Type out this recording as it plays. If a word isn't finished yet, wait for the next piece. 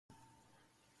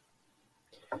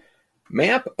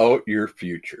Map out your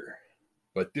future,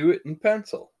 but do it in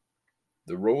pencil.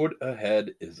 The road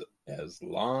ahead is as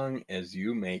long as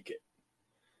you make it.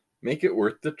 Make it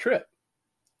worth the trip.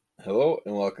 Hello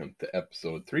and welcome to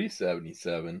episode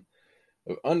 377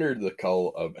 of Under the Cull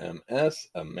of MS,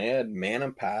 a Mad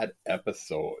Manapod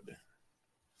episode.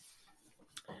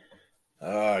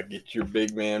 Get your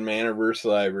Big Man Manaverse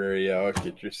library out.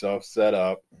 Get yourself set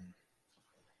up.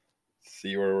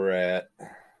 See where we're at.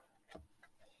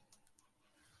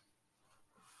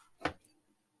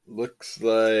 Looks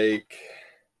like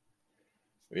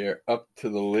we are up to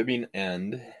the living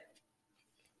end.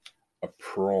 A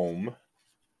prom.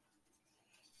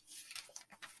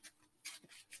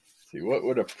 See, what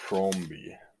would a prom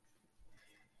be?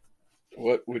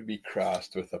 What would be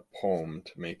crossed with a poem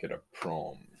to make it a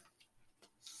prom?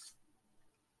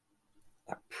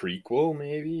 A prequel,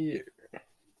 maybe?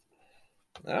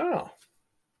 I don't know.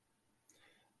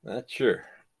 Not sure.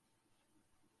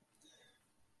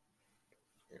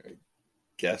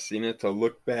 Guessing it to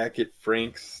look back at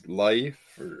Frank's life,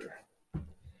 or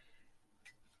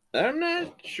I'm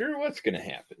not sure what's going to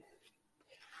happen.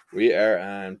 We are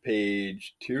on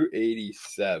page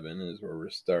 287 is where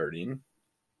we're starting.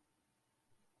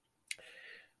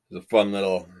 There's a fun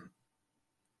little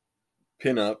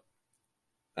pinup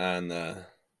on the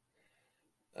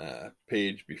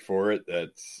page before it.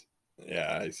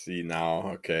 I see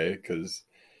now. Okay, because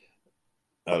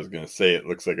I was going to say it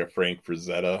looks like a Frank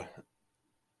Frazetta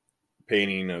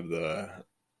painting of the,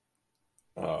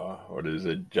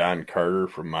 John Carter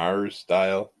from Mars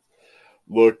style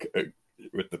look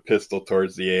with the pistol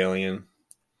towards the alien.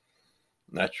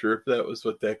 Not sure if that was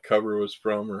what that cover was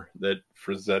from or that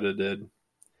Frazetta did.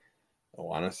 I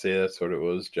want to say that's what it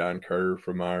was, John Carter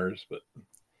from Mars, but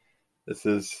this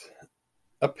is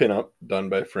a pinup done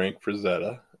by Frank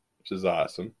Frazetta, which is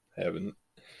awesome. Having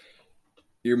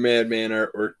your Madman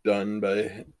artwork done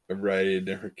by a variety of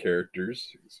different characters,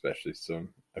 especially some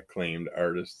acclaimed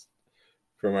artists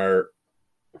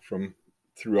from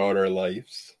throughout our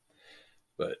lives.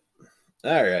 But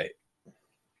all right,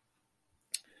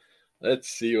 let's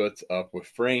see what's up with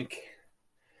Frank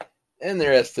and the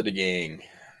rest of the gang.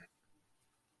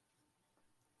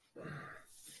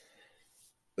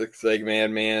 Looks like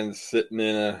Madman's sitting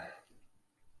in a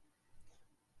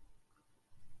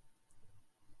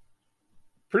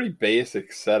pretty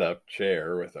basic setup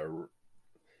chair with a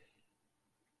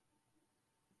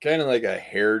kind of like a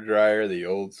hair dryer, the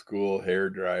old school hair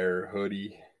dryer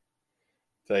hoodie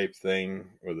type thing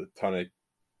with a ton of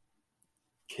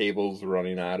cables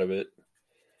running out of it.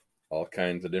 All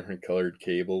kinds of different colored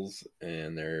cables,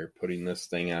 and they're putting this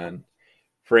thing on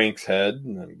Frank's head,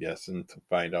 and I'm guessing to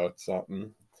find out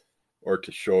something or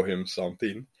to show him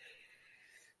something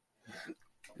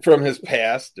from his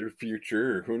past or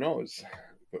future, or who knows.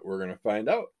 But we're going to find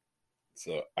out.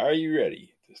 So, are you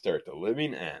ready to start the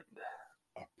living end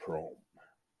of Prom?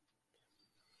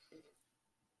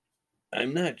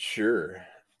 I'm not sure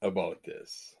about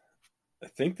this. I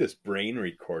think this brain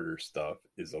recorder stuff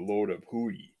is a load of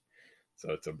hooey.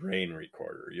 So it's a brain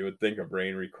recorder. You would think a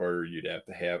brain recorder you'd have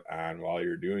to have on while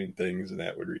you're doing things, and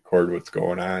that would record what's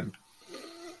going on.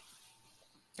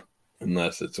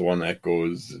 Unless it's one that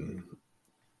goes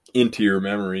into your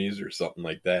memories or something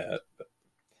like that. But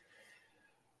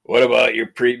what about your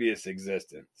previous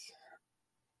existence?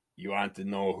 You want to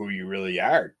know who you really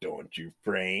are, don't you,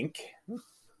 Frank?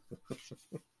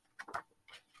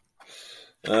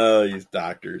 Oh, these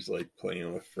doctors like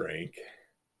playing with Frank.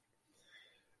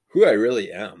 Who I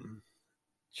really am?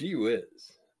 Gee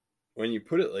whiz. When you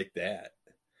put it like that,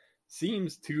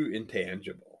 seems too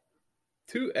intangible,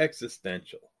 too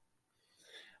existential.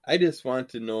 I just want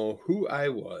to know who I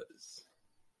was.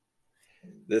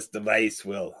 This device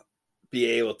will be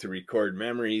able to record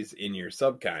memories in your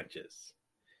subconscious.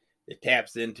 It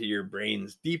taps into your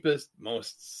brain's deepest,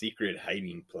 most secret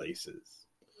hiding places.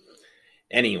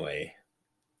 Anyway,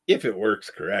 if it works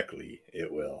correctly, it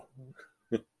will.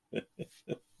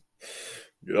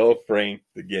 Good old Frank,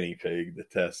 the guinea pig, the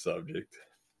test subject,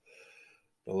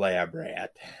 the lab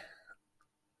rat.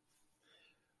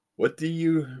 What do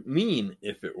you mean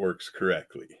if it works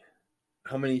correctly?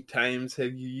 How many times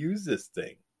have you used this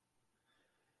thing?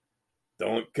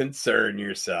 Don't concern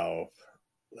yourself.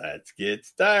 Let's get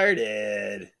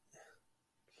started.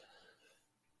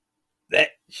 That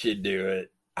should do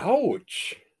it.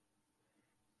 Ouch.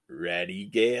 Ready,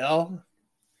 Gail?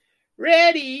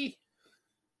 Ready.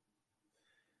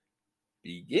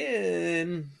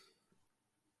 Begin.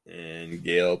 And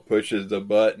Gail pushes the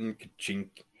button. Ka-chink.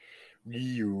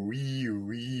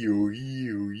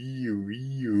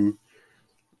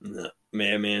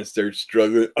 Man starts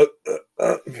struggling.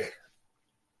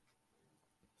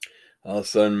 All of a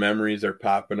sudden, memories are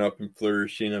popping up and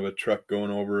flourishing of a truck going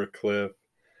over a cliff,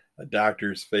 a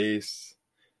doctor's face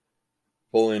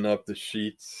pulling up the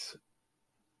sheets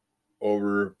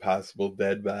over a possible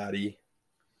dead body.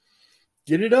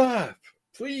 Get it off!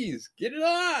 Please, get it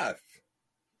off!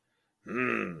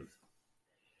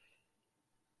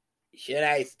 Should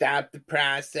I stop the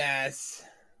process?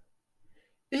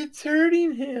 It's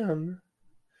hurting him.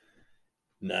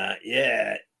 Not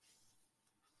yet.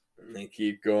 And they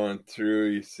keep going through.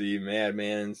 You see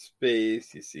Madman in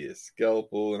space. You see a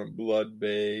scalpel and a blood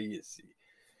bag. You see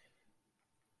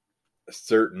a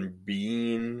certain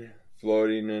being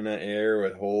floating in the air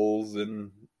with holes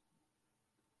in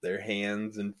their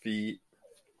hands and feet.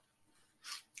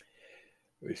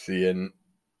 We see a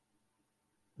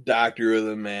doctor with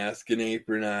a mask and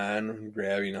apron on,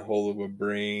 grabbing a hold of a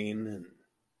brain and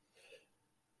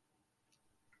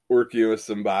working with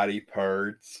some body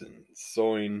parts and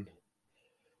sewing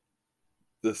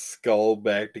the skull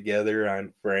back together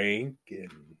on Frank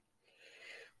and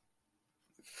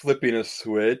flipping a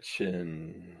switch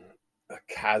and a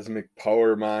cosmic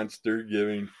power monster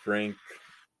giving Frank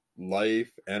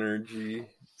life, energy,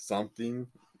 something.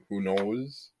 Who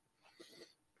knows?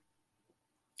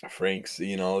 Frank's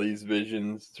seeing all these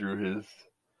visions through his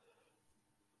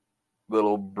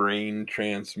little brain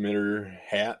transmitter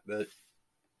hat that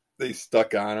they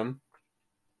stuck on him.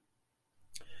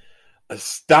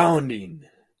 Astounding!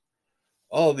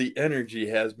 All the energy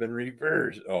has been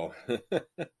reversed. Oh,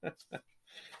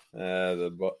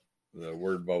 the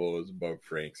word bubble is above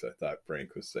Frank's. I thought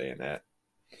Frank was saying that.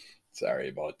 Sorry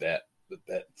about that, but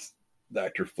that's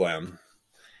Dr. Flem.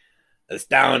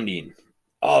 Astounding!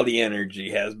 All the energy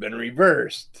has been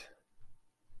reversed.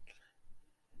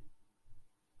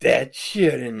 That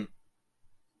couldn't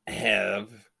have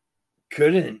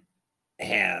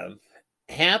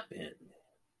happened.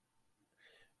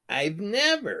 I've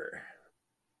never.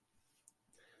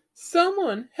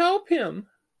 Someone help him.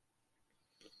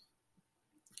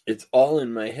 It's all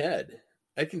in my head.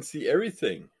 I can see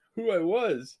everything. Who I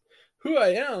was, who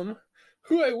I am,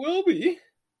 who I will be.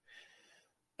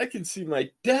 I can see my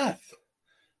death.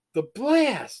 The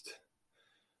blast.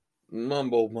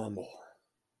 Mumble, mumble.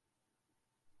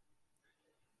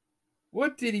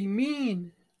 What did he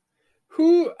mean?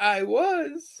 Who I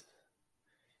was?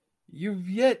 You've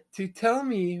yet to tell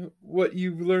me what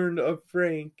you've learned of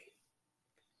Frank.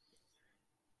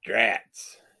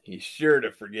 Drats. He's sure to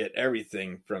forget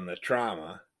everything from the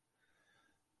trauma.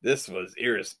 This was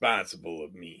irresponsible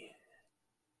of me.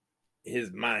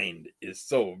 His mind is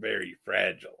so very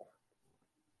fragile.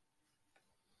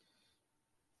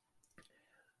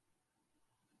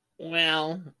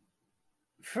 Well,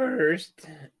 first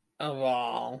of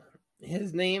all,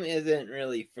 his name isn't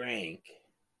really Frank.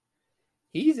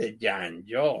 He's a John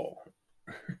Joe.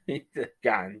 He's a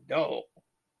John Doe.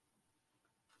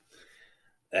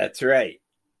 That's right.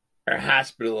 Our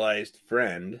hospitalized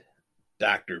friend,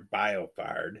 Dr.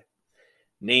 Biofard,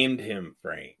 named him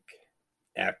Frank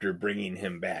after bringing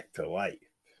him back to life.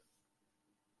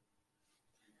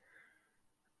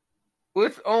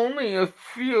 With only a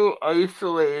few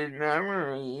isolated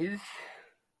memories,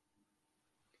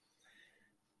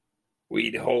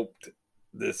 we'd hoped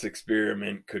this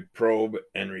experiment could probe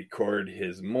and record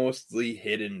his mostly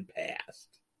hidden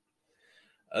past.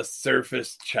 A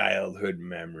surface childhood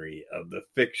memory of the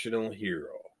fictional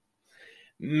hero.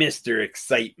 Mr.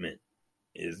 Excitement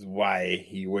is why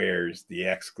he wears the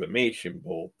exclamation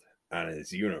bolt on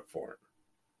his uniform.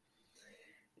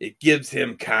 It gives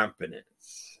him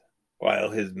confidence,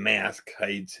 while his mask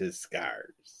hides his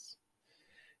scars.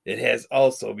 It has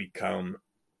also become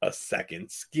a second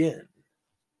skin.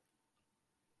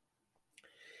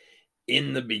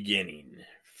 In the beginning,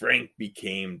 Frank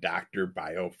became Dr.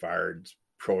 Biofard's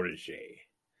protege,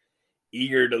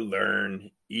 eager to learn,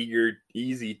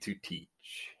 easy to teach.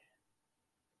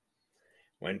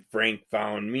 When Frank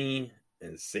found me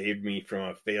and saved me from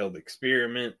a failed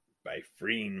experiment by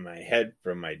freeing my head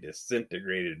from my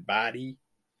disintegrated body,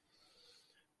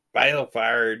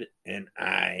 Biofard and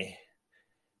I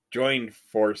joined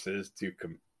forces to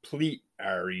complete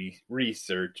our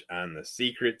research on the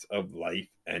secrets of life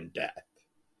and death.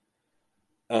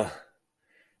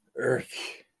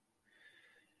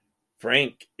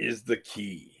 Frank is the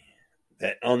key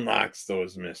that unlocks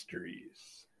those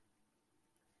mysteries.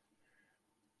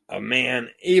 A man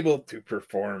able to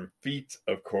perform feats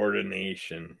of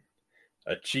coordination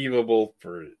achievable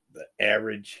for the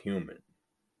average human.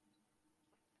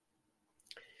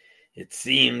 It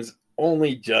seems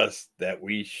only just that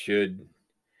we should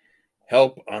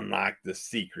help unlock the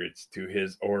secrets to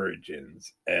his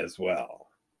origins as well.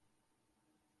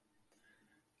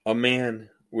 A man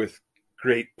with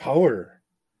great power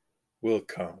will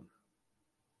come.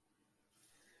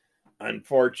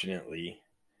 Unfortunately,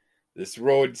 this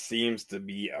road seems to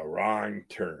be a wrong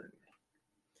turn.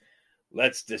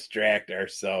 Let's distract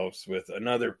ourselves with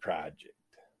another project.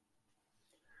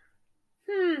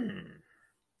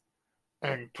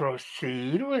 And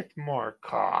proceed with more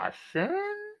caution?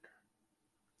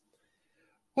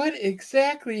 What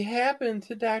exactly happened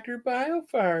to Dr.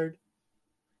 Biofard?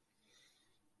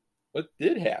 What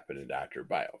did happen to Dr.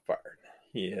 Biofard?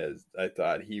 I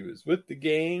thought he was with the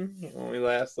gang when we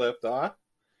last left off,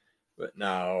 but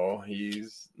now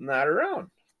he's not around.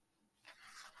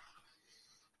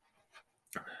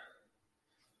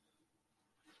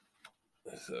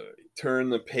 So we turn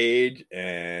the page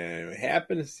and we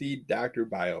happen to see Dr.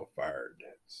 Biofard.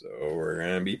 So we're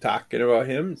going to be talking about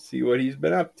him and see what he's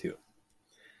been up to.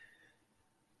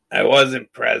 I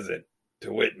wasn't present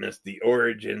to witness the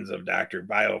origins of Dr.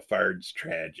 Biofard's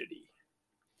tragedy.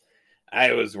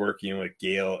 I was working with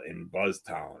Gale in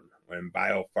Buzztown when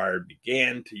Biofard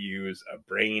began to use a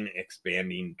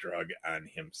brain-expanding drug on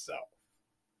himself.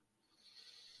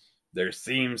 There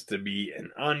seems to be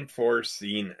an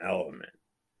unforeseen element,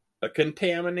 a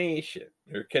contaminant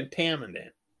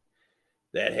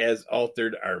that has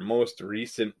altered our most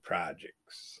recent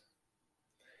projects.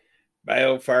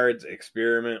 Biofard's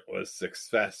experiment was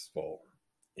successful,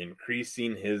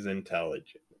 increasing his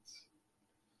intelligence,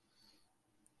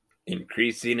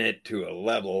 increasing it to a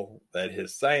level that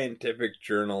his scientific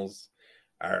journals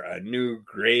are a new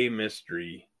gray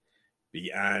mystery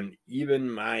beyond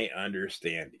even my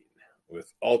understanding,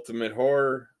 with ultimate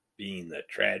horror being the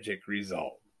tragic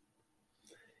result.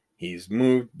 He's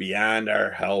moved beyond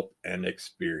our help and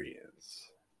experience.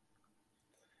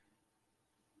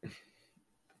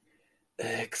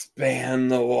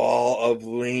 Expand the wall of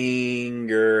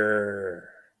linger.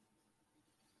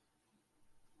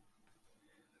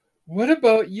 What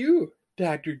about you,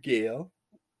 Dr. Gale?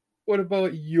 What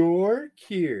about your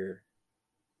cure?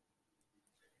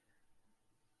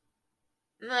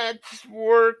 Let's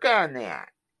work on that.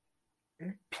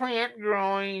 Plant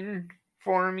growing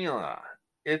formula.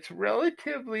 It's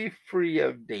relatively free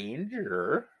of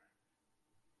danger.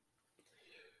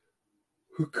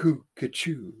 Huku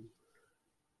Kachu.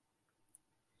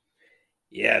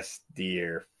 Yes,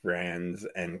 dear friends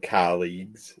and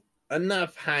colleagues,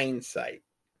 enough hindsight.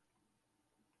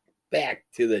 Back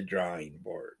to the drawing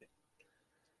board.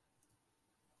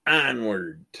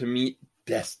 Onward to meet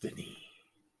destiny.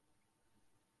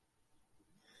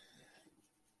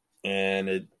 And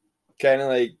it kind of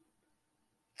like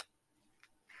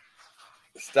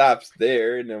stops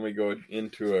there, and then we go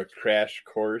into a crash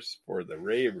course for the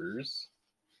Ravers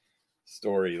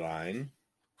storyline.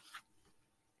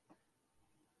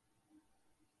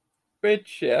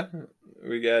 Which, yeah,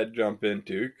 we gotta jump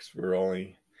into because we're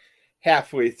only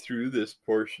halfway through this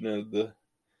portion of the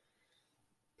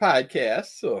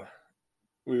podcast, so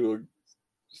we will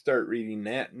start reading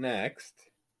that next.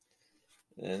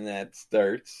 And that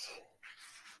starts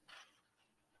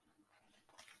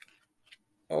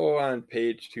on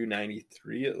page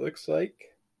 293, it looks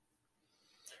like.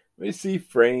 We see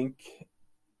Frank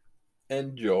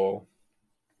and Joe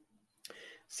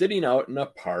sitting out in a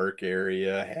park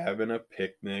area having a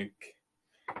picnic.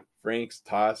 Frank's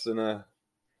tossing a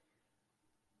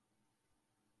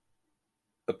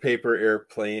paper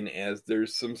airplane as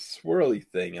there's some swirly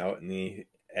thing out in the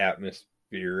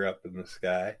atmosphere up in the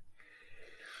sky.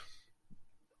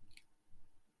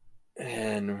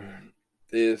 And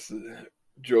this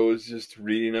Joe's just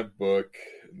reading a book.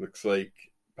 It looks like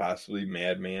possibly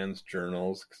Madman's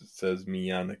journals because it says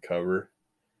me on the cover.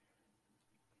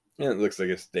 And it looks like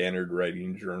a standard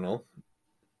writing journal.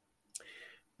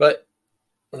 But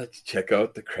let's check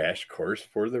out the crash course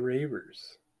for the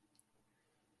Ravers.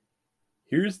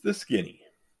 Here's the skinny.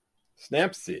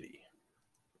 Snap City.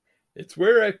 It's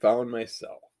where I found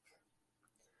myself.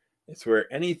 It's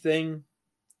where anything,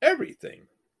 everything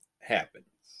happens.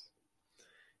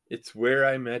 It's where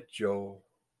I met Joe.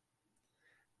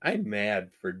 I'm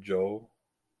mad for Joe.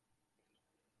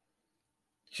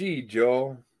 Gee,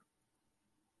 Joe,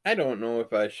 I don't know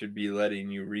if I should be letting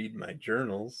you read my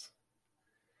journals.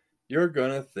 You're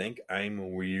gonna think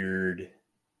I'm weird.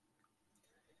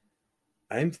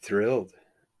 I'm thrilled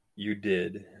you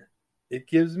did. It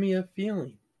gives me a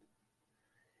feeling.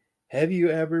 Have you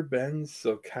ever been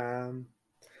so calm,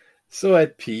 so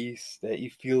at peace that you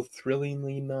feel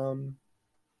thrillingly numb?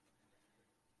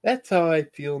 That's how I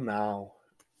feel now,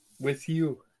 with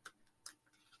you.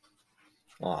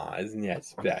 Aw, isn't that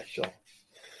special?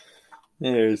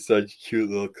 They're such a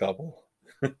cute little couple.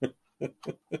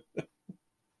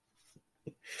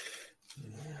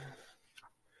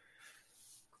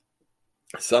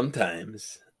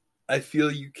 Sometimes I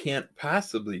feel you can't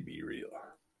possibly be real.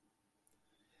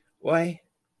 Why,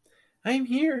 I'm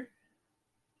here.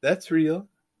 That's real.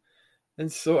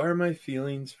 And so are my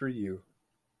feelings for you.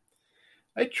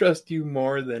 I trust you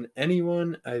more than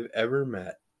anyone I've ever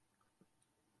met.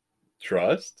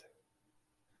 Trust?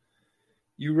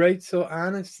 You write so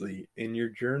honestly in your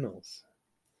journals.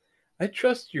 I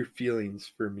trust your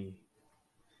feelings for me.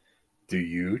 Do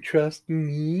you trust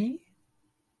me?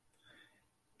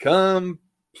 Completely.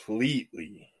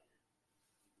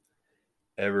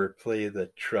 Ever play the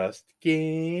trust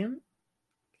game?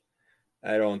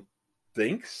 I don't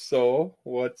think so.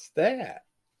 What's that?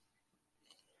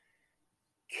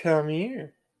 Come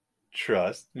here.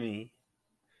 Trust me.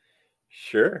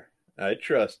 Sure, I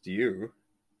trust you.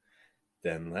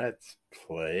 Then let's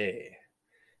play.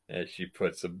 As she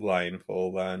puts a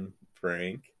blindfold on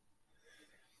Frank.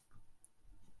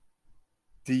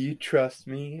 Do you trust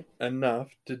me enough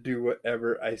to do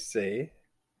whatever I say?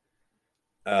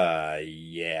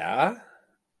 Yeah.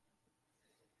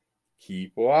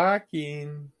 Keep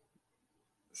walking.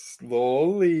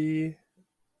 Slowly.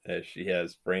 As she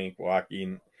has Frank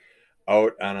walking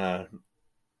out on a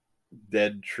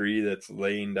dead tree that's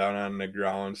laying down on the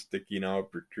ground, sticking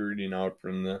out, protruding out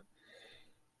from the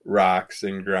rocks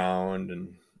and ground.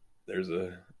 And there's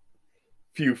a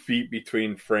few feet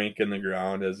between Frank and the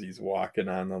ground as he's walking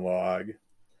on the log.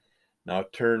 Now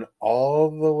turn all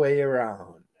the way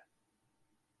around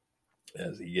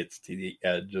as he gets to the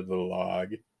edge of the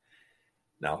log.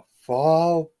 Now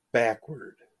fall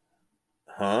backward.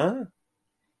 Huh?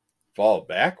 Fall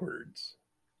backwards?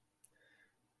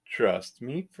 Trust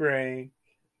me, Frank.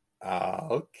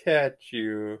 I'll catch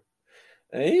you.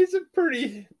 And he's a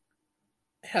pretty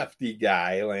hefty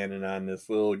guy landing on this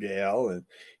little gal, and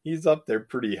he's up there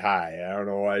pretty high. I don't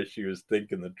know why she was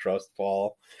thinking the trust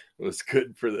fall was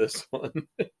good for this one.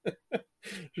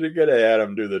 She could have had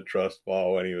him do the trust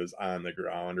fall when he was on the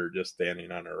ground or just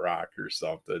standing on a rock or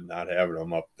something, not having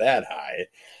him up that high.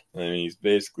 I mean, he's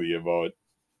basically about,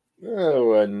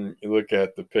 when you look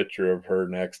at the picture of her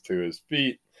next to his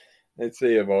feet, I'd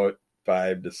say about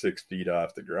 5 to 6 feet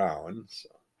off the ground. So.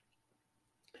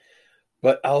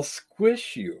 But I'll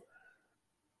squish you.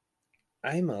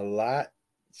 I'm a lot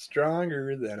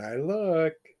stronger than I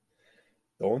look.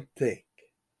 Don't think,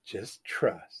 just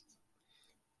trust.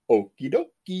 Okie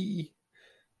dokie.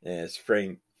 As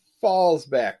Frank falls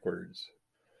backwards.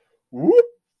 Whoop!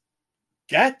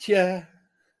 Gotcha!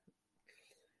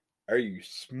 Are you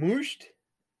smooshed?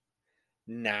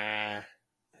 Nah.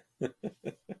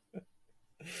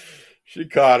 She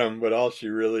caught him, but all she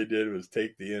really did was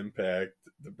take the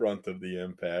brunt of the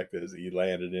impact as he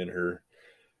landed in her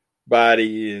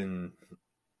body, and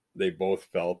they both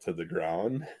fell to the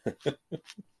ground.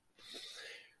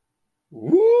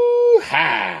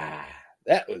 Woo-ha!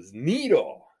 That was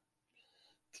neato.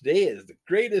 Today is the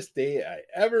greatest day I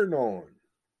ever known.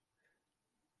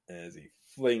 As he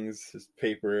flings his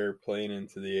paper airplane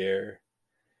into the air.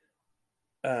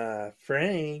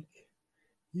 Frank,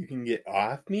 you can get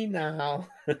off me now.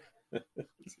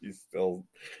 He's still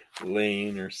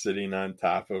laying or sitting on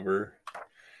top of her.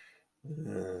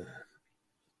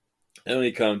 And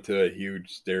we come to a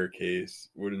huge staircase,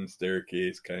 wooden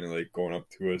staircase, kind of like going up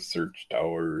to a search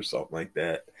tower or something like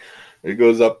that. It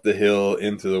goes up the hill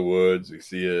into the woods. We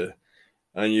see a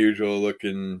unusual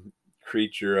looking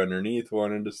creature underneath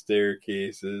one of the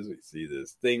staircases. We see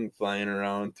this thing flying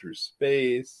around through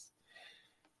space.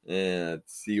 And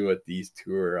let's see what these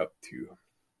two are up to.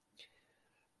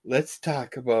 Let's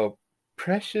talk about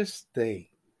precious things.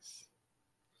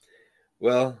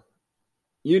 Well,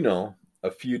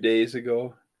 a few days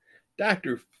ago,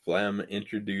 Dr. Flem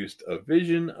introduced a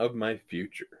vision of my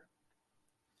future.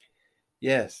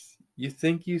 Yes, you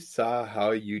think you saw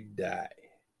how you'd die.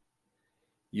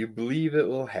 You believe it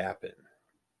will happen.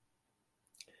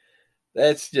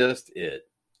 That's just it.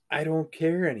 I don't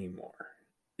care anymore.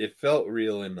 It felt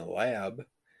real in the lab,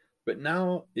 but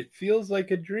now it feels like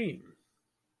a dream.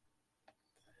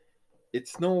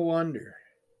 It's no wonder.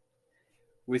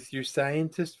 With your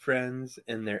scientist friends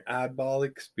and their oddball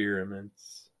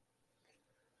experiments.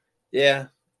 Yeah,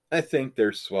 I think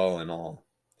they're swell and all,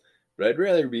 but I'd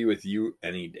rather be with you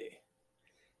any day.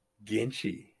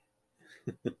 Ginchy.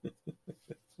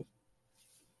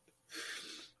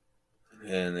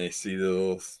 And they see the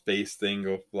little space thing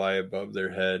go fly above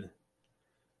their head.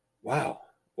 Wow,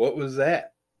 what was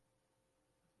that?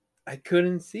 I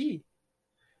couldn't see.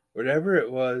 Whatever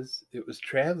it was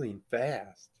traveling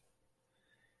fast.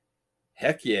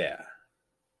 Heck yeah.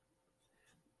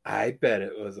 I bet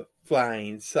it was a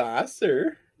flying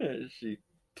saucer. She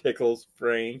tickles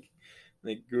Frank.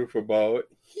 They goof about.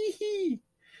 Hee hee.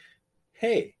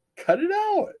 Hey, cut it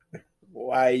out.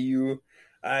 Why you?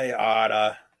 I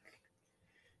oughta.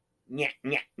 Nya,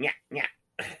 nya, nya, nya.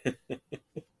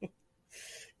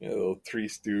 A little Three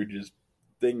Stooges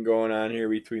thing going on here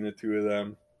between the two of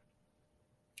them.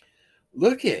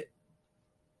 Look it.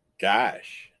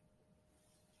 Gosh.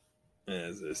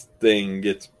 As this thing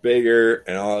gets bigger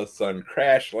and all of a sudden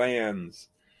crash lands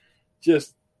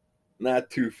just not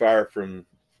too far from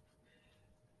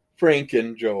Frank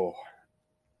and Joe.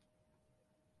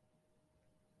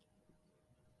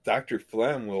 Dr.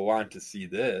 Flem will want to see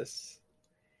this.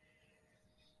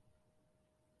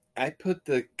 I put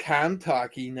the con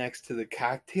talkie next to the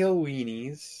cocktail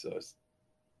weenies. So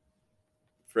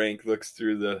Frank looks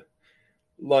through the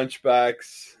lunchbox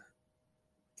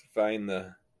to find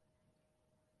the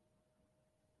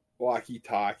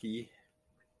walkie-talkie.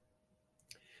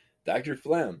 Dr.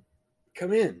 Flem,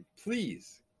 come in,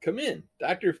 please. Come in,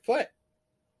 Dr. Flem.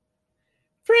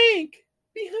 Frank,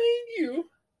 behind you.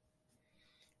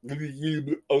 As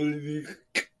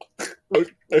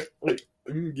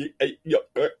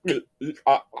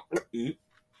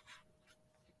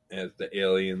the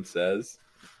alien says.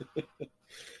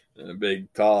 A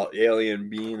big, tall alien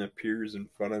being appears in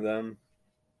front of them.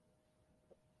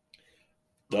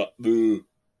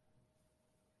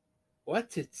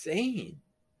 What's it saying?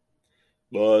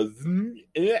 He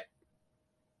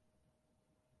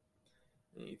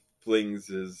flings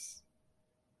his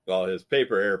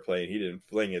paper airplane. He didn't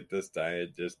fling it this time.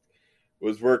 It just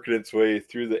was working its way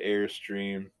through the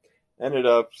airstream. Ended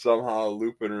up somehow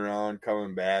looping around,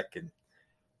 coming back, and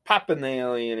popping the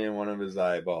alien in one of his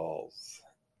eyeballs.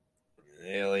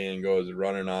 The alien goes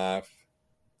running off.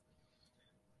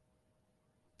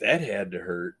 That had to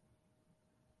hurt.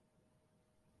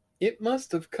 It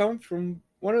must have come from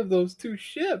one of those two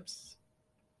ships.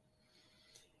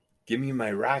 Give me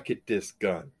my rocket disc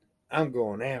gun. I'm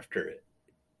going after it.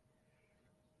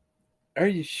 Are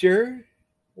you sure?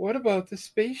 What about the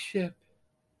spaceship?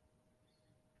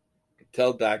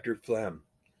 Tell Dr. Flem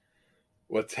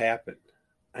what's happened.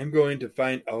 I'm going to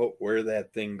find out where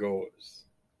that thing goes.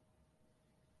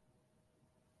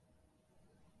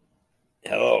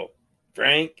 Hello,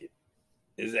 Frank?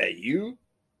 Is that you?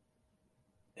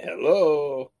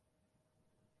 Hello?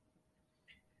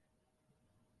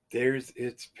 There's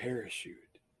its parachute.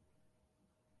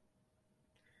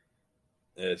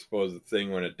 I suppose the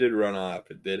thing, when it did run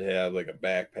off, it did have like a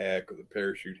backpack with a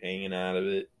parachute hanging out of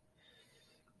it.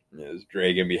 And it was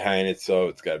dragging behind it, so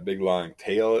it's got a big long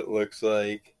tail, it looks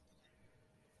like.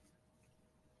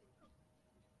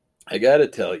 I gotta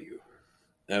tell you,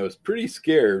 I was pretty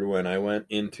scared when I went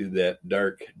into that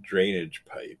dark drainage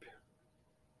pipe.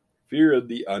 Fear of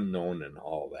the unknown and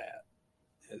all that.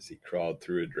 As he crawled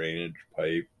through a drainage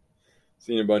pipe,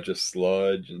 seen a bunch of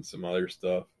sludge and some other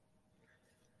stuff.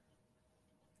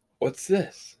 What's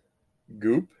this?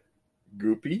 Goop?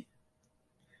 Goopy?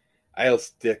 I'll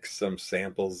stick some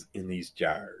samples in these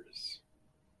jars.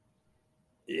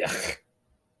 Yuck.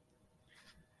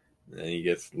 Then he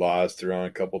gets lost around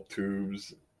a couple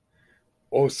tubes.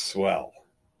 Oh, swell.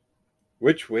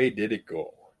 Which way did it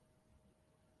go?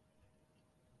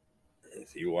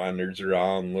 As he wanders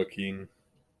around looking.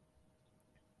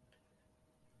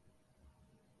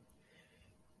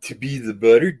 To be the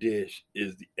butter dish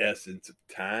is the essence of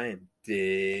time,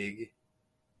 dig.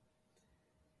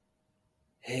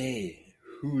 Hey,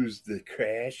 who's the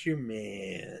Crasher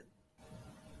Man?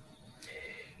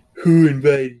 Who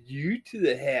invited you to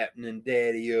the happening,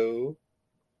 Daddy-O?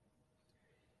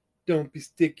 Don't be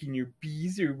sticking your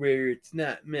beezer where it's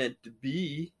not meant to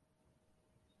be.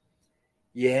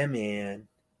 Yeah, man.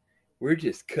 We're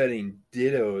just cutting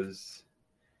dittos,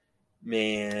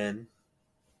 man.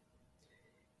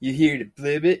 You hear the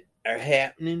blibbit are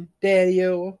happening,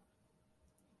 Daddy-O?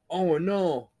 Oh,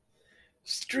 no.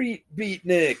 Street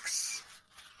beatniks.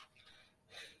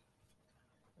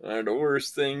 Are the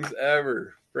worst things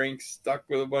ever. Frank's stuck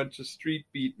with a bunch of street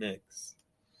beatniks.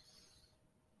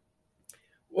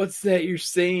 What's that you're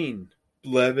saying?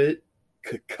 Blebbit?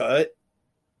 Cut?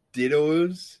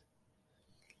 Dittos?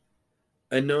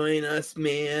 Annoying us,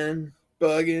 man?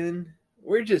 Bugging?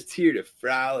 We're just here to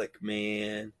frolic,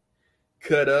 man.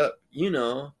 Cut up,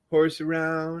 horse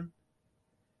around.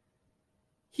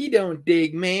 He don't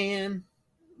dig, man.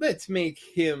 Let's make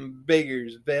him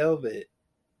beggar's velvet.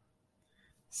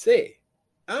 Say,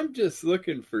 I'm just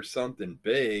looking for something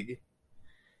big.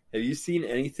 Have you seen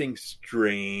anything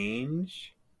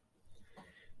strange?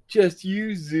 Just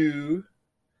you, Zoo.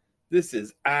 This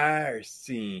is our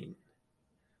scene.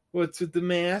 What's with the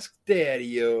mask,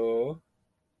 Daddy-o?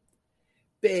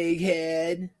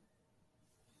 Baghead.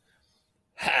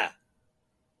 Ha!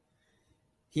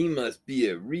 He must be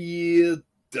a real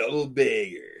double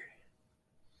bagger.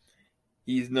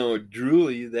 He's no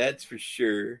drooly, that's for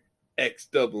sure. X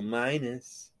double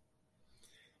minus.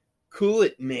 Cool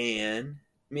it, man.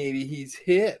 Maybe he's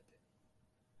hip.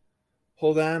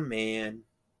 Hold on, man.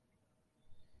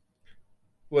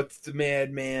 What's the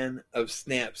madman of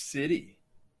Snap City?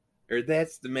 Or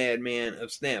that's the madman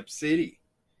of Snap City.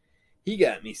 He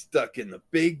got me stuck in the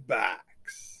big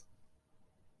box.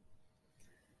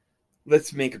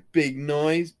 Let's make a big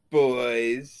noise,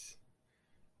 boys.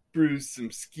 Bruise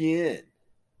some skin.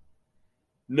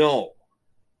 No.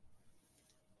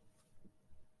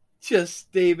 Just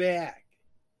stay back.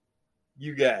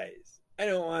 You guys, I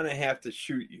don't want to have to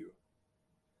shoot you.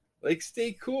 Like,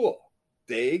 stay cool.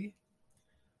 Dig?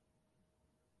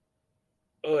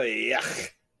 Oh, yuck.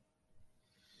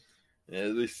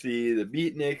 As we see the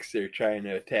beatniks, they're trying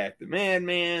to attack the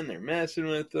madman. They're messing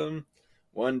with them.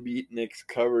 One beatnik's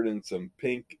covered in some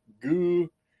pink goo.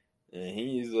 And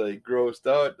he's like grossed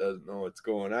out, doesn't know what's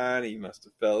going on. He must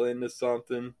have fell into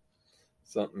something.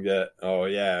 Something got, oh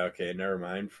yeah, okay, never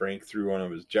mind. Frank threw one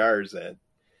of his jars at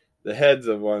the heads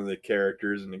of one of the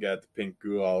characters, and it got the pink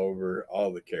goo all over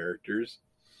all the characters.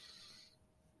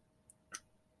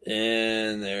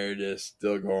 And they're just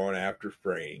still going after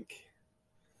Frank.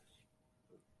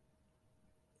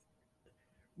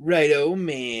 Righto,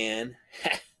 man.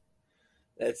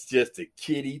 That's just a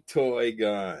kiddie toy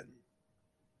gun.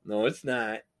 No, it's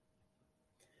not.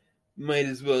 Might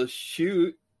as well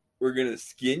shoot. We're going to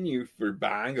skin you for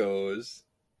bongos.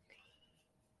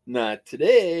 Not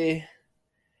today.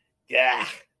 Yeah.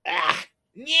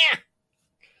 Yeah.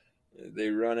 They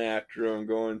run after him,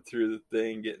 going through the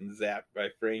thing, getting zapped by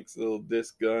Frank's little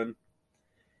disc gun.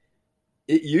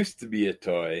 It used to be a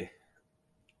toy.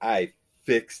 I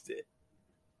fixed it.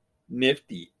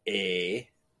 Nifty, eh?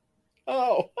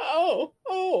 Oh.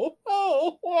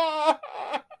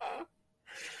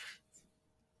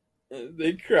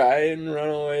 They cry and run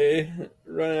away,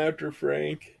 run after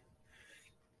Frank.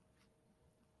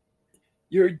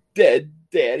 You're dead,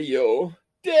 Daddy-o.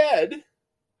 Dead?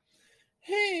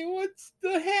 Hey, what's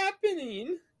the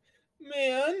happening?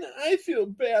 Man, I feel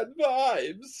bad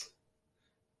vibes.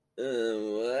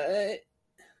 What?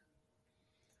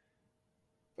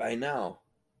 By now,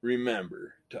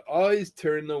 remember to always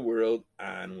turn the world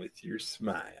on with your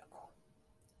smile.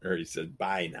 Or he said,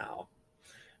 bye now.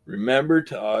 Remember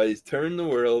to always turn the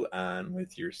world on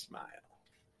with your smile.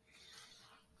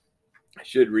 I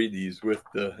should read these with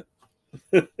the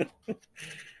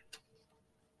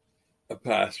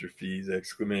apostrophes,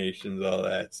 exclamations, all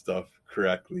that stuff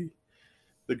correctly.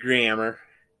 The grammar.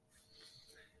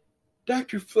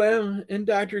 Dr. Flem and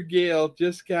Dr. Gale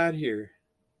just got here.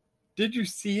 Did you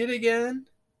see it again?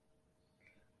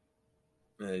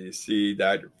 You see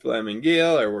Dr. Flem and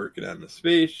Gale are working on the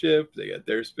spaceship. They got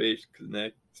their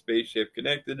spaceship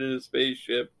connected to the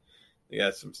spaceship. They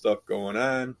got some stuff going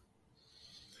on.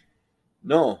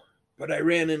 No, but I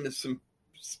ran into some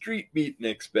street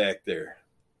beatniks back there.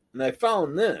 And I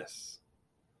found this.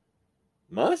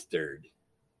 Mustard?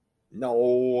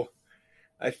 No.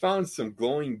 I found some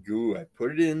glowing goo. I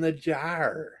put it in the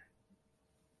jar.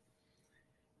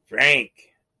 Frank,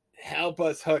 help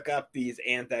us hook up these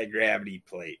anti-gravity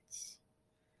plates.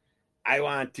 I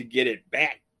want to get it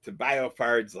back to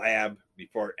Biofard's lab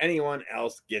before anyone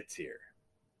else gets here.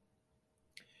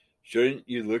 Shouldn't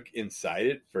you look inside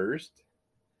it first?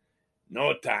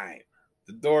 No time.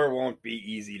 The door won't be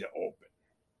easy to open.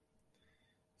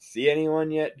 See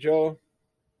anyone yet, Joe?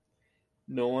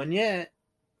 No one yet.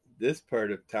 This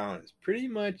part of town is pretty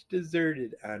much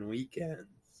deserted on weekends.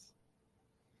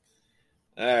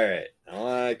 Alright, I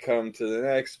want to come to the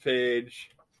next page.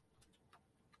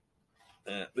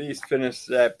 And at least finish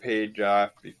that page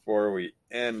off before we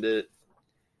end it.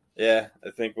 Yeah,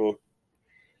 I think we'll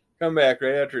come back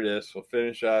right after this. We'll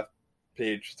finish off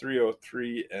page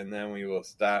 303, and then we will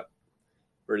stop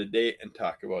for today and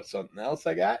talk about something else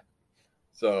I got.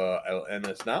 So I'll end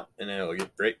this now, and I will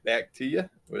get right back to you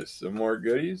with some more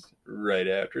goodies right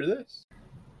after this.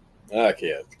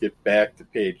 Okay, let's get back to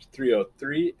page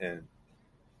 303 and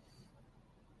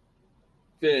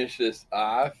finish this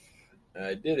off.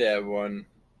 I did have one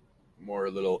more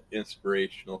little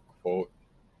inspirational quote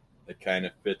that kind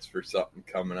of fits for something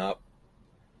coming up.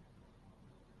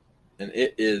 And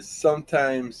it is,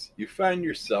 sometimes you find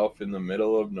yourself in the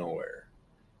middle of nowhere.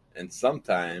 And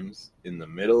sometimes in the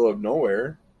middle of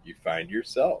nowhere, you find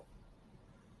yourself.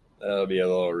 That'll be a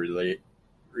little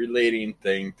relating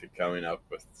thing to coming up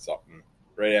with something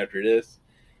right after this.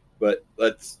 But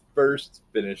let's first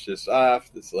finish this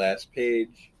off, this last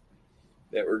page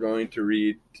that we're going to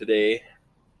read today.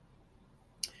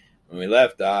 When we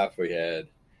left off, we had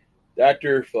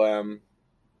Dr. Flem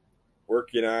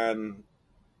working on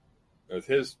with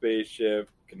his spaceship,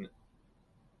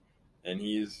 and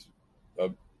he's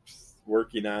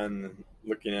working on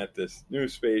looking at this new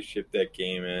spaceship that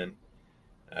came in.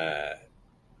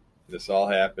 This all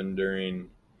happened during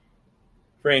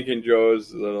Frank and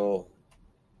Joe's little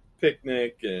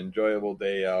picnic and enjoyable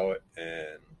day out,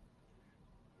 and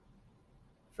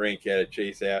Frank had to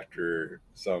chase after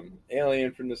some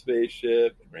alien from the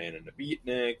spaceship and ran into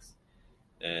beatniks,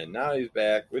 and now he's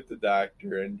back with the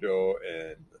doctor and Joe,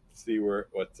 and let's see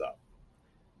what's up.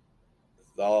 This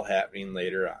is all happening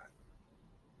later on.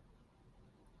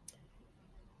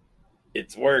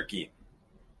 It's working.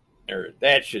 Or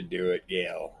that should do it,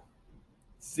 Gale.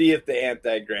 See if the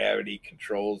anti-gravity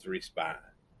controls respond.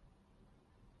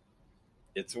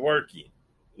 It's working.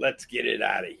 Let's get it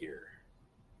out of here.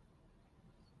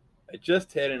 I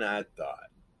just had an odd thought.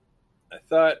 I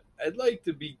thought I'd like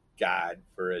to be God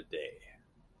for a day.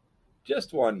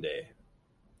 Just one day.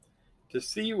 To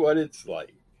see what it's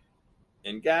like.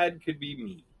 And God could be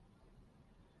me.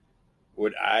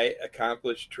 Would I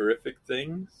accomplish terrific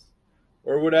things?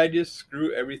 Or would I just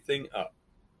screw everything up?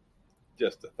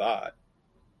 Just a thought.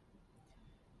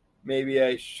 Maybe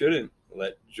I shouldn't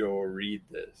let Jo read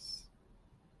this.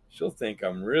 She'll think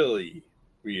I'm really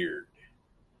weird.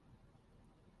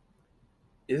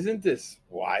 Isn't this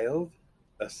wild?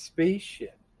 A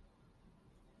spaceship.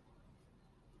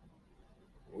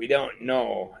 We don't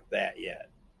know that yet.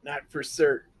 Not for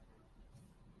certain.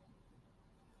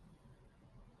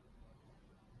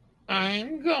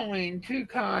 I'm going to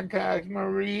contact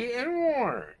Marie and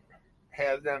Warren.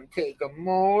 Have them take a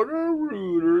motor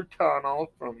router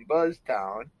tunnel from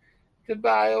Buzztown to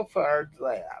Biofard's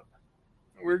lab.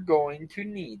 We're going to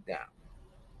need them.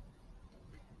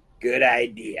 Good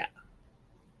idea.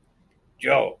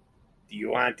 Jo, do you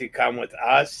want to come with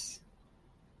us?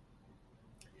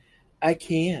 I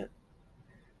can't.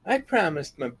 I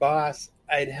promised my boss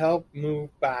I'd help move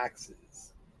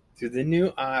boxes to the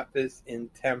new office in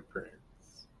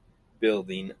Temperance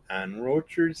building on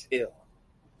Rocher's Hill.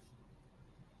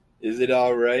 Is it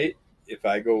all right if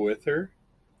I go with her?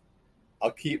 I'll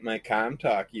keep my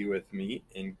comm-talkie with me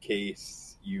in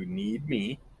case you need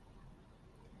me.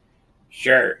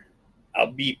 Sure,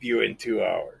 I'll beep you in 2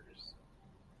 hours.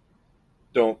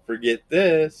 Don't forget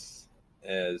this,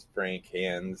 as Frank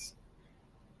hands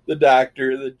the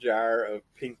doctor the jar of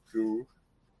pink goo.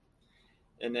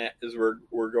 And that is where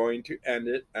we're going to end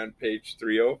it on page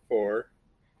 304.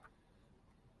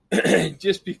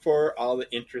 Just before all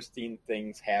the interesting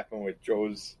things happen with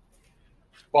Joe's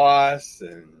boss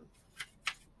and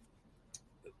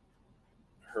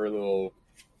her little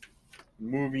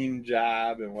moving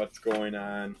job and what's going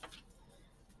on.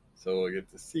 So we'll get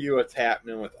to see what's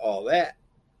happening with all that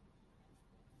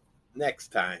next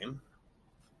time.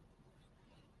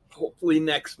 Hopefully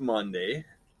next Monday.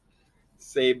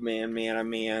 Same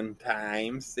Man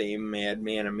time. Same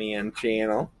Man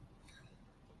channel.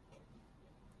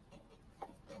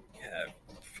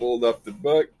 Fold up the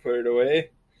book, put it away.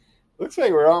 Looks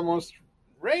like we're almost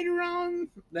right around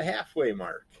the halfway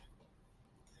mark.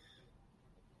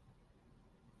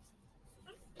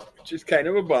 Which is kind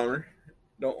of a bummer.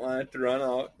 Don't want it to run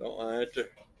out. Don't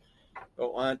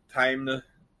want time to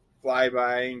fly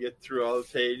by and get through all the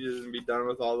pages and be done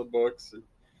with all the books and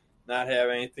not have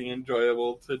anything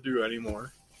enjoyable to do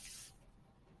anymore.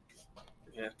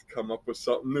 We have to come up with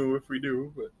something new if we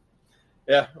do, but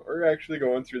yeah, we're actually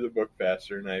going through the book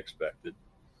faster than I expected.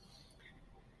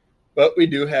 But we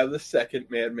do have the second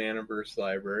Madmaniverse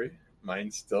library.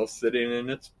 Mine's still sitting in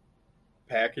its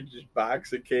packaged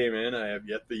box it came in. I have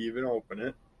yet to even open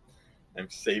it. I'm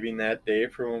saving that day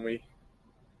for when we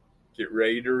get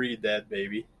ready to read that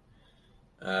baby.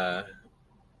 And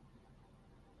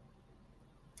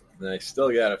I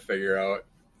still got to figure out.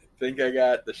 I think I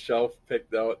got the shelf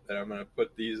picked out that I'm going to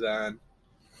put these on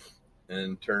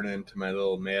and turn into my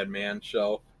little Madman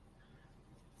shelf.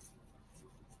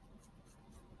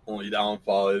 Only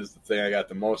downfall is the thing I got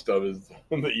the most of is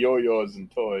the yo-yos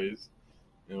and toys.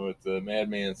 And with the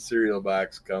Madman cereal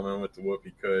box coming with the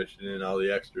whoopee cushion and all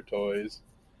the extra toys,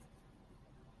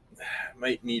 I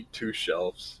might need 2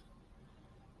 shelves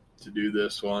to do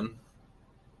this one.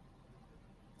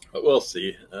 But we'll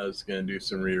see. I was going to do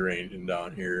some rearranging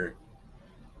down here.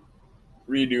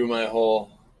 Redo my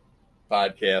whole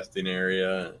podcasting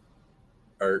area,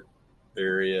 art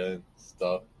area and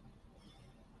stuff.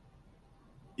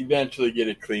 Eventually get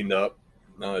it cleaned up.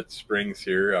 now that spring's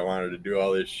here, I wanted to do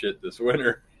all this shit this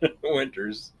winter.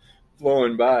 Winter's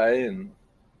flowing by, and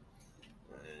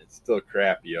it's still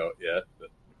crappy out yet, but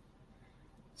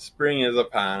spring is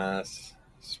upon us.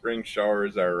 Spring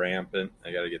showers are rampant.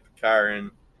 I gotta get the car in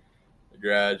the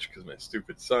garage because my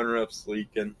stupid sunroof's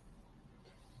leaking.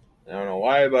 I don't know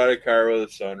why I bought a car with a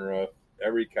sunroof.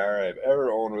 Every car I've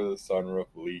ever owned with a sunroof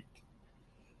leaked.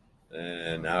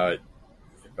 And now if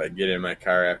I get in my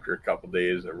car after a couple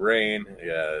days of rain, I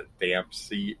got a damp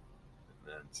seat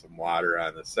and some water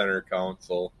on the center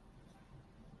console,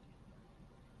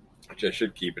 which I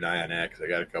should keep an eye on that because I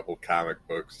got a couple comic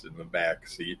books in the back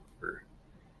seat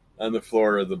on the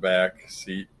floor of the back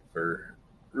seat for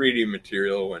reading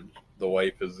material when the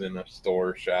wife is in a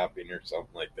store shopping or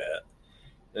something like that.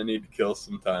 I need to kill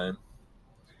some time.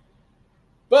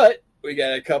 But we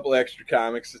got a couple extra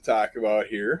comics to talk about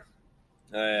here.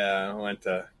 I went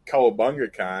to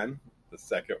Cowabunga Con, the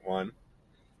second one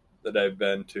that I've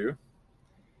been to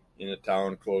in a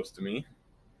town close to me.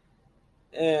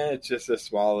 And it's just a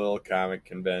small little comic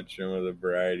convention with a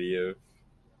variety of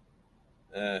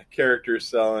characters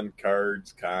selling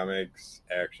cards, comics,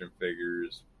 action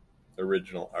figures,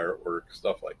 original artwork,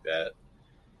 stuff like that.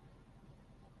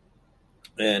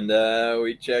 And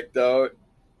we checked out,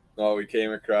 we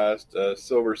came across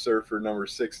Silver Surfer number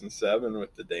 6 and 7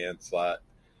 with the Dan Slott,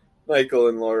 Michael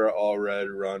and Laura Allred,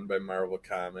 run by Marvel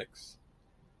Comics.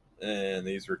 And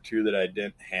these were two that I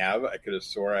didn't have. I could have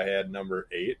swore I had number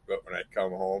 8, but when I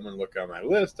come home and look on my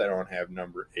list, I don't have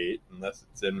number 8 unless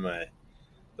it's in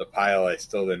the pile I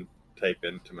still didn't type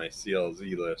into my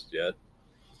CLZ list yet.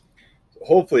 So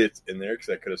hopefully it's in there because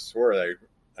I could have swore I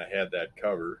had that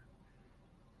cover.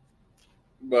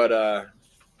 But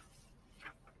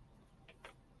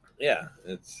yeah,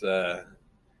 it's the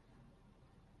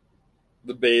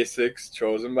basics,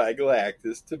 chosen by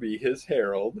Galactus to be his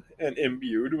herald and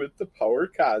imbued with the power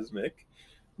cosmic.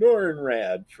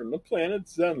 Norrinrad from the planet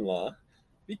Zenla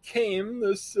became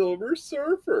the Silver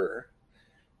Surfer.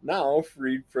 Now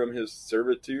freed from his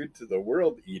servitude to the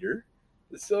World Eater,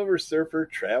 the Silver Surfer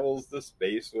travels the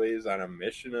spaceways on a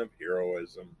mission of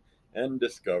heroism and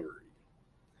discovery.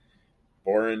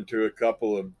 Born to a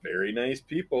couple of very nice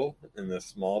people in the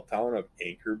small town of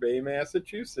Anchor Bay,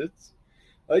 Massachusetts,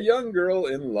 a young girl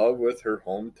in love with her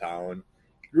hometown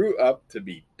grew up to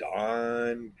be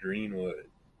Dawn Greenwood,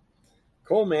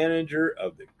 co-manager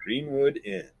of the Greenwood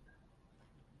Inn.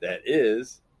 That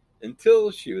is,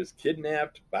 until she was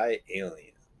kidnapped by aliens.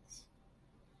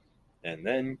 And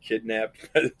then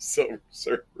kidnapped by the Silver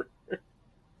Surfer.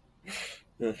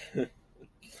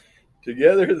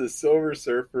 Together, the Silver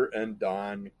Surfer and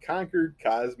Dawn conquered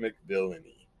cosmic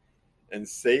villainy and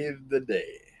saved the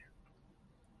day.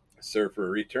 Surfer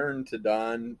returned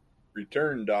Dawn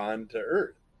to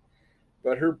Earth,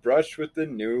 but her brush with the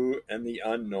new and the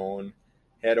unknown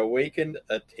had awakened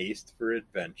a taste for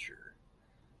adventure.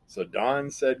 So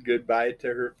Dawn said goodbye to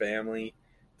her family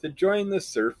to join the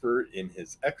Surfer in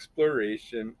his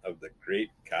exploration of the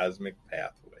great cosmic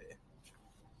pathway.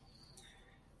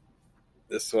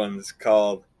 This one's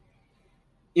called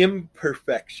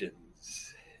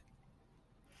Imperfections.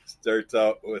 Starts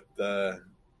out with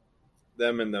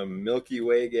them in the Milky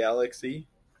Way galaxy.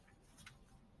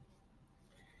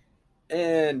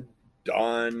 And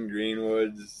Dawn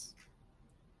Greenwood's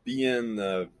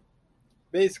being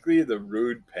basically the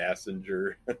rude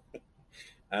passenger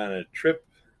on a trip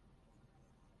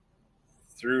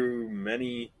through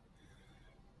many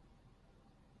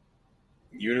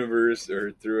universe,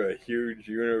 or through a huge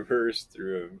universe,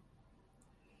 through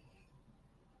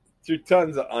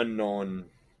tons of unknown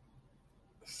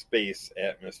space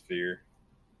atmosphere.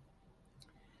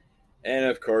 And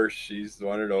of course, she's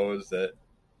one of those that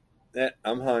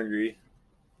I'm hungry.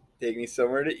 Take me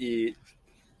somewhere to eat.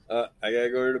 I gotta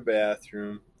go to the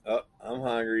bathroom. I'm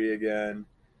hungry again.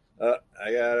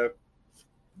 I gotta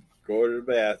go to the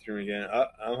bathroom again.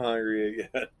 I'm hungry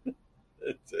again.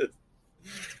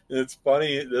 It's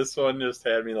funny. This one just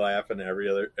had me laughing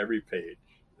every page.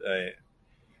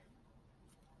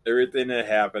 Everything that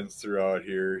happens throughout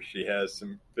here, she has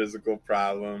some physical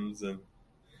problems, and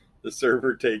the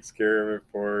Surfer takes care of it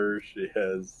for her. She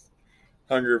has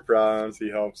hunger problems. He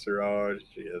helps her out.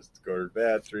 She has to go to the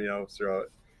bathroom. He helps her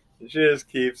out. And she just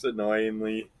keeps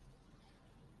annoyingly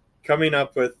coming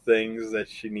up with things that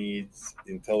she needs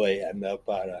until they end up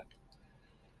on a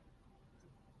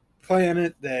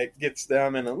planet that gets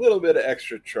them in a little bit of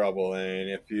extra trouble. And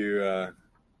if you,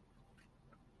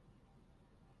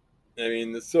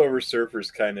 the Silver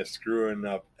Surfer's kind of screwing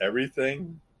up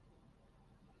everything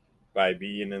by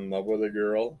being in love with a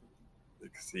girl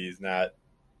because he's not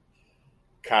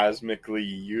cosmically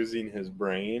using his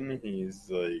brain. He's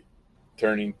like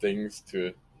turning things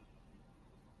to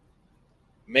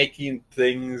making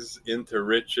things into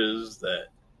riches that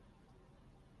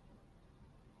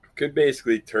could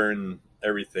basically turn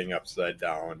everything upside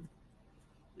down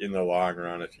in the long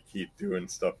run if you keep doing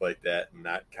stuff like that and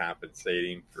not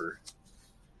compensating for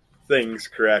things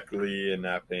correctly and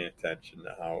not paying attention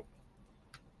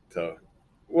to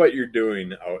what you're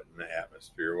doing out in the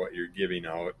atmosphere, what you're giving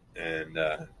out, and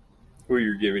who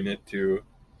you're giving it to,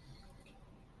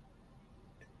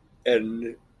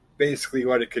 and basically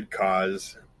what it could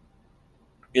cause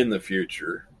in the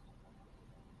future.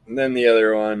 And then the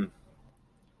other one,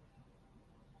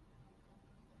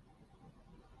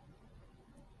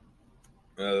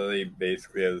 they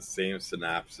basically have the same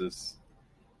synopsis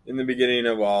in the beginning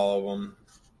of all of them,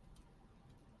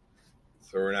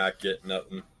 so we're not getting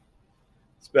nothing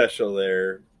special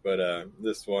there. But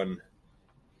this one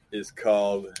is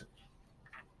called,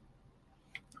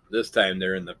 this time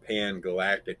they're in the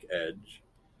Pan-Galactic Edge,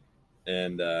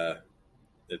 and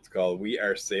it's called We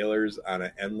Are Sailors on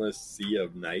an Endless Sea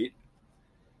of Night.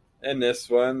 And this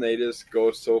one, they just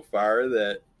go so far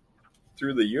that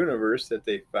through the universe that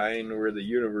they find where the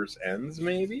universe ends,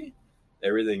 maybe.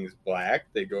 Everything's black.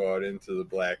 They go out into the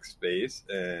black space,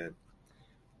 and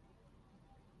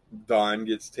Dawn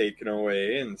gets taken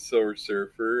away, and Silver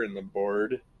Surfer and the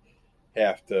board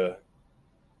have to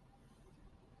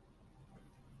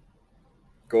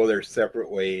go their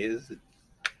separate ways.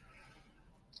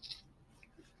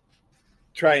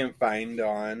 Try and find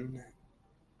Dawn,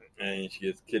 and she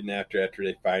gets kidnapped after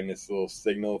they find this little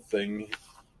signal thing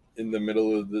in the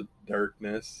middle of the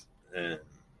darkness, and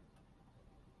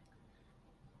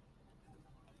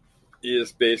you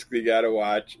just basically got to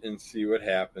watch and see what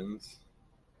happens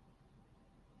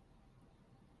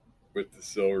with the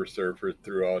Silver Surfer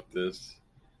throughout this,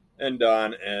 and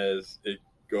Dawn as it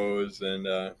goes,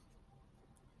 and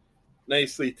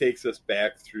nicely takes us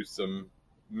back through some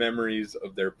memories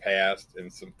of their past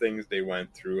and some things they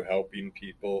went through helping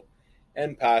people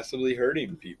and possibly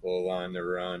hurting people along the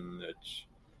run, which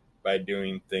by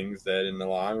doing things that in the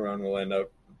long run will end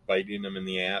up biting them in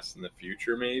the ass in the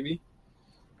future, maybe.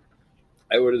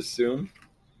 I would assume.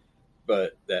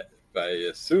 But that if I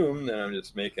assume, then I'm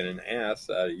just making an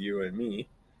ass out of you and me.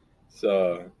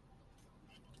 So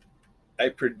I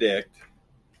predict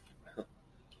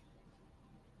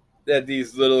that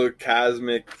these little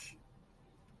cosmic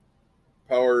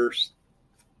power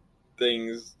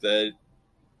things that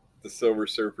the Silver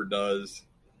Surfer does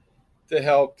to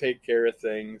help take care of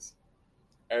things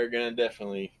are going to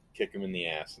definitely kick him in the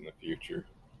ass in the future,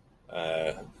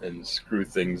 and screw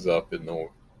things up in the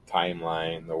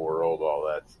timeline, the world, all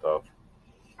that stuff.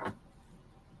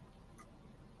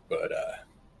 But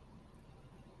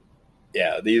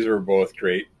yeah, these were both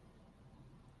great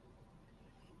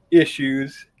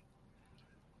issues.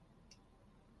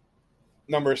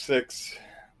 Number 6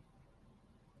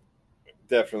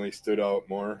 definitely stood out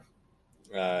more.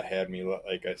 Had me,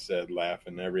 like I said,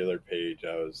 laughing every other page.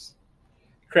 I was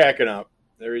cracking up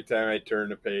every time I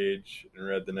turned a page and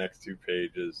read the next 2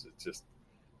 pages. It's just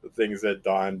the things that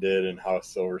Dawn did and how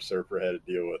Silver Surfer had to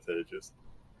deal with it.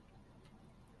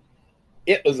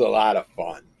 It was a lot of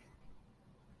fun.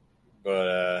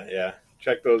 But yeah,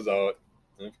 check those out.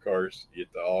 And of course, you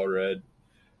get the all red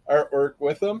artwork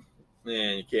with them,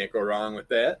 and you can't go wrong with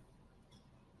that.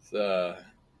 So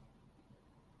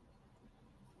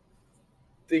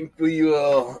think we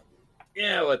will.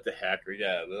 Yeah, what the heck? We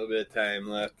got a little bit of time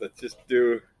left. Let's just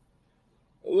do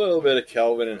a little bit of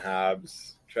Calvin and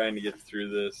Hobbes, trying to get through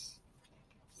this.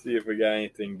 See if we got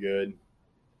anything good.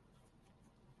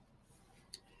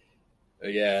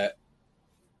 We got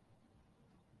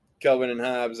Calvin and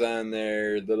Hobbes on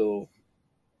their little.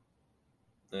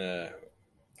 Come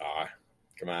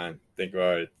on, think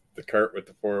about it. The cart with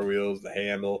the 4 wheels, the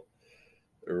handle,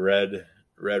 the red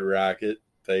rocket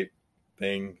type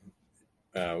thing,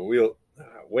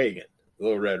 wagon,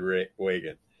 little red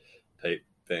wagon type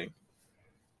thing.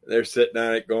 They're sitting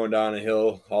on it, going down a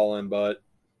hill, hauling butt.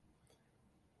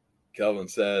 Kelvin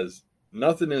says,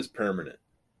 "Nothing is permanent.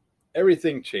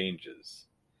 Everything changes.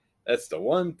 That's the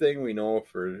one thing we know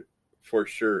for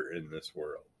sure in this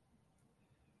world.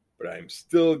 But I'm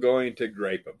still going to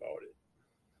gripe about it."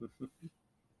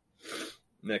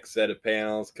 Next set of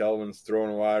panels, Kelvin's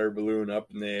throwing a water balloon up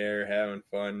in the air, having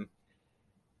fun.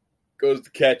 Goes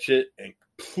to catch it, and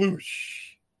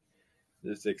ploosh!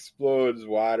 This explodes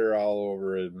water all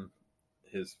over him,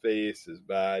 his face, his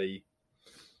body.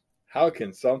 How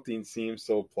can something seem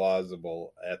so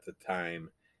plausible at the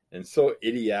time and so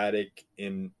idiotic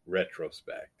in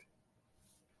retrospect?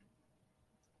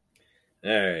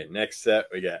 All right, next set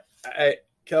we got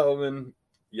Kelvin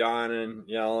yawning,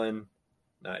 yelling,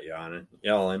 not yawning,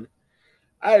 yelling.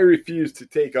 I refuse to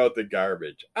take out the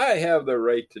garbage. I have the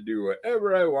right to do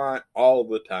whatever I want all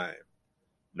the time.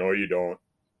 No, you don't.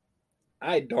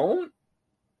 I don't?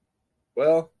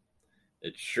 Well,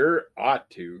 it sure ought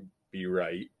to be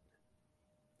right.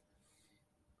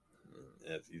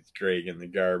 As he's dragging the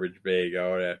garbage bag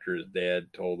out after his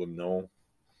dad told him no.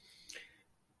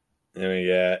 Then we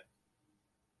got,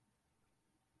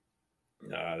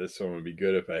 this one would be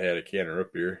good if I had a can of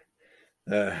root beer.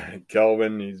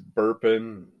 Kelvin, he's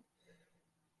burping,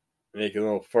 making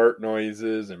little fart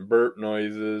noises and burp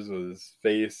noises with his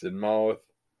face and mouth.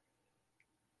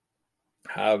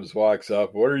 Hobbs walks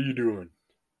up. What are you doing?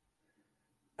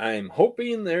 I'm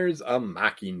hoping there's a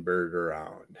mockingbird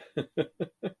around.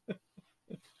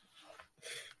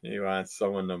 He wants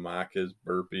someone to mock his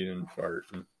burping and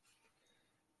farting.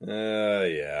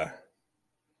 Yeah.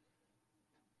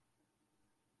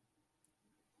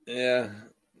 Yeah.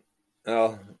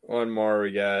 Well, one more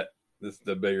we got. This is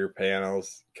the bigger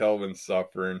panels. Kelvin's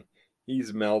suffering.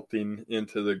 He's melting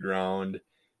into the ground.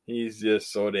 He's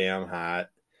just so damn hot.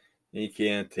 He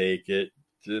can't take it.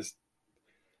 Just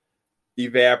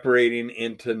evaporating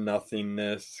into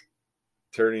nothingness,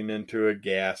 turning into a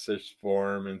gaseous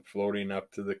form and floating up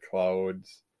to the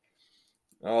clouds.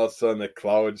 All of a sudden, the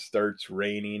cloud starts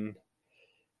raining.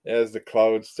 As the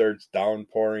cloud starts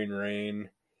downpouring rain,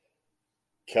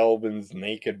 Kelvin's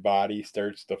naked body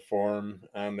starts to form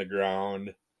on the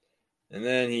ground. And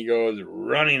then he goes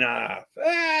running off.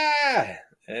 Ah!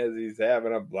 As he's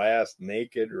having a blast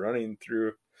naked, running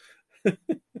through the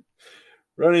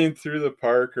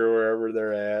park or wherever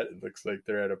they're at. It looks like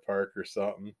they're at a park or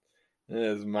something. And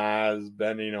his ma is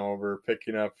bending over,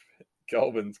 picking up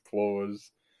Kelvin's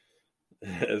clothes,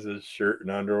 as his shirt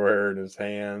and underwear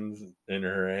in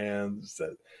her hands,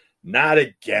 says, "Not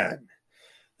again."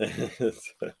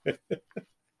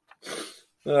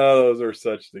 Those were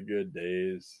such the good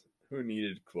days. Who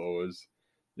needed clothes?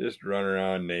 Just run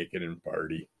around naked and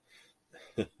party.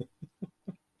 All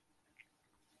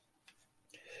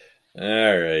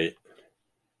right.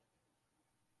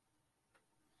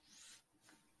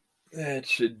 That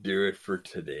should do it for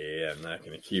today. I'm not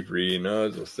going to keep reading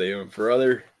those. We'll save them for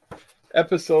other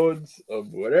episodes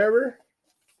of whatever.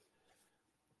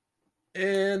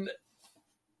 And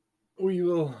we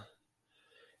will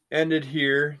end it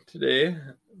here today.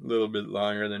 A little bit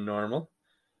longer than normal.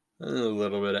 A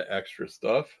little bit of extra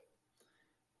stuff.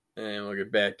 And we'll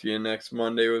get back to you next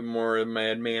Monday with more of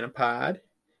Madman Pod.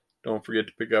 Don't forget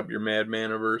to pick up your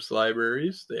Madmaniverse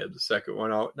libraries. They have the second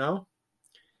one out now.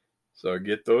 So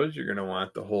get those. You're going to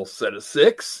want the whole set of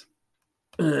 6.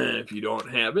 If you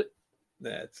don't have it,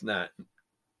 that's not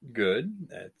good.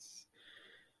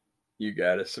 You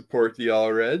got to support the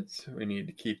All Reds. We need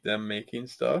to keep them making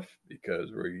stuff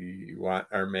because we want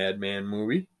our Madman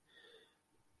movie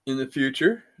in the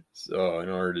future. So in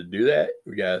order to do that,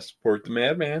 we got to support the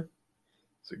Madman.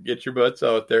 So get your butts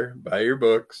out there, buy your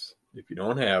books if you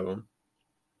don't have them.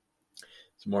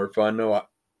 It's more fun to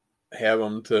have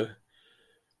them to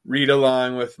read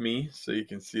along with me so you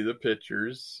can see the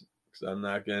pictures, because I'm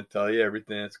not going to tell you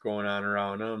everything that's going on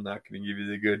around them. I'm not going to give you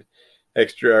the good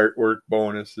extra artwork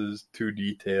bonuses, too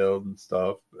detailed and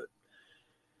stuff. But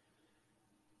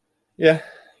yeah,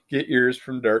 get yours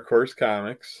from Dark Horse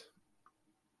Comics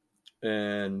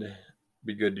and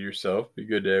be good to yourself, be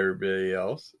good to everybody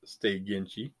else, stay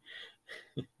Ginchy.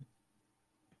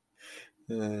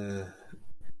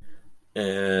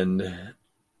 And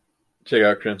check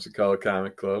out Crimson Cowl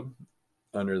Comic Club,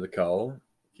 Under the Cowl.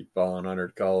 Keep following Under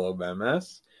the Cowl of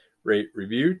MS. Rate,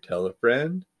 review, tell a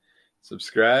friend,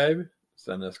 subscribe,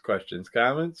 send us questions,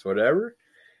 comments, whatever.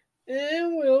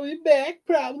 And we'll be back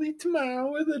probably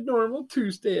tomorrow with a normal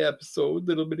Tuesday episode. A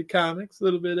little bit of comics, a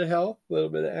little bit of health, a little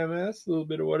bit of MS, a little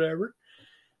bit of whatever.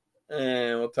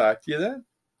 And we'll talk to you then.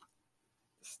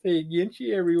 Stay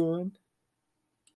Ginchy, everyone.